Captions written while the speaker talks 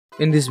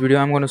In this video,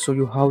 I'm going to show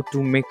you how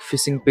to make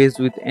phishing page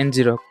with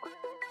Ngrok.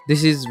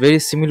 This is very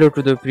similar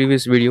to the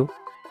previous video.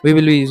 We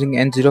will be using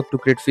Ngrok to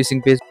create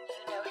phishing page.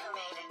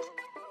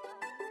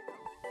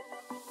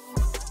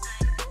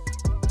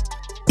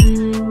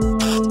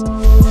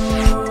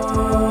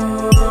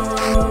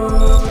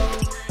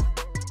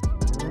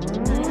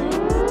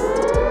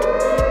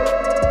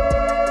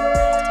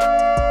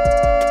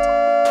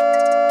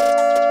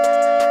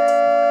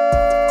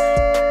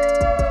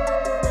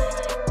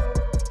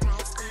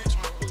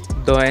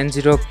 The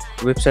Ngrok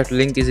website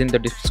link is in the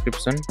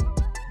description.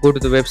 Go to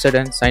the website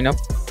and sign up.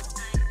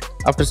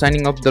 After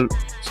signing up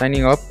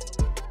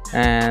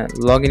and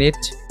log in it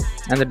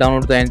and then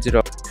download the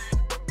Ngrok.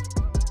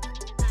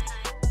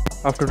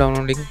 After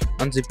downloading,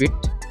 unzip it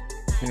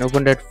and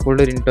open that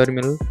folder in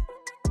terminal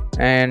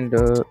and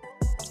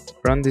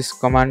run this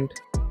command.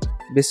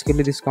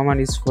 Basically, this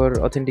command is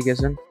for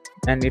authentication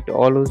and it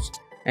allows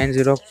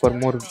Ngrok for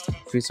more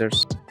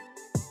features.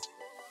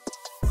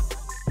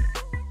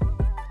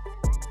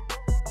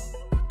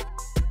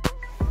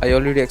 I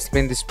already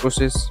explained this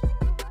process,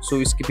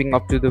 so skipping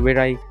up to the where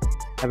I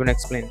haven't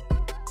explained.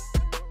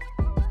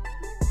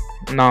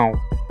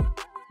 Now,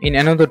 in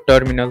another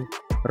terminal,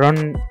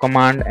 run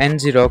command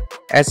ngrok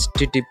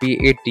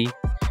http://80.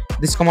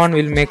 This command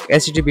will make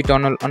HTTP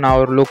tunnel on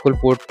our local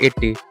port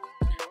 80.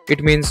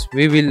 It means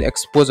we will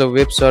expose a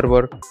web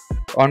server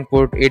on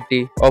port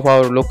 80 of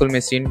our local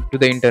machine to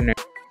the internet.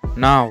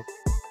 Now,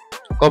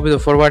 copy the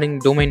forwarding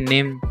domain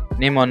name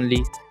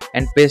only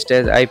and paste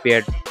as IP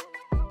address.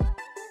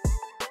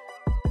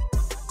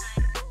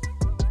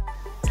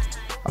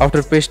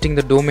 After pasting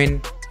the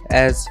domain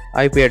as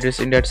IP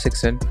address in that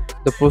section,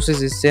 the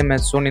process is same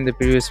as shown in the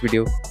previous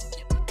video.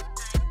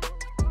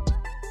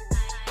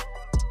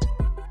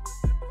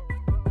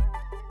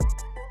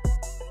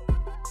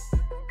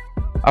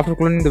 After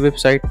cloning the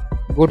website,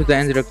 go to the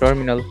Ngrok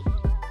terminal.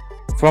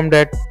 From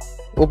that,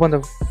 open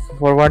the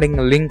forwarding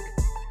link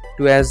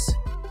to as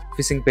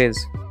phishing page.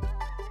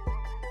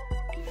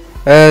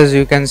 As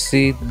you can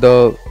see,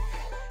 the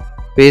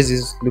page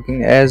is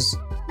looking as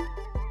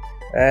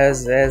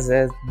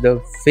the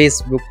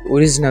Facebook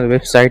original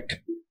website,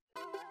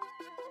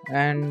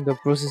 and the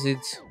process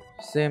is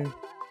same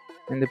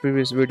in the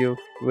previous video,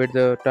 where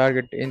the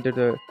target enter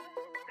the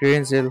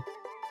credential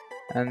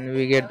and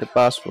we get the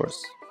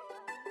passwords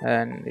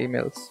and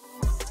emails.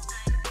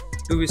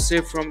 To be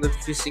safe from the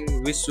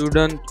phishing, we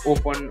shouldn't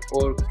open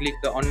or click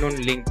the unknown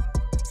link.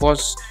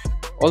 First,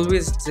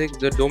 always check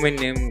the domain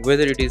name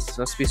whether it is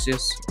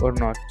suspicious or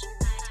not.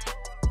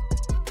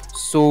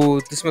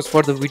 So this was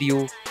for the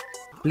video.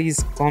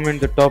 Please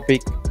comment the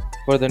topic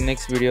for the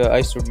next video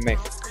I should make.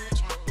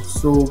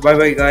 So bye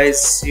bye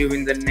guys, see you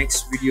in the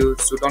next video.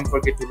 So don't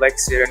forget to like,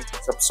 share and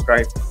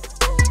subscribe.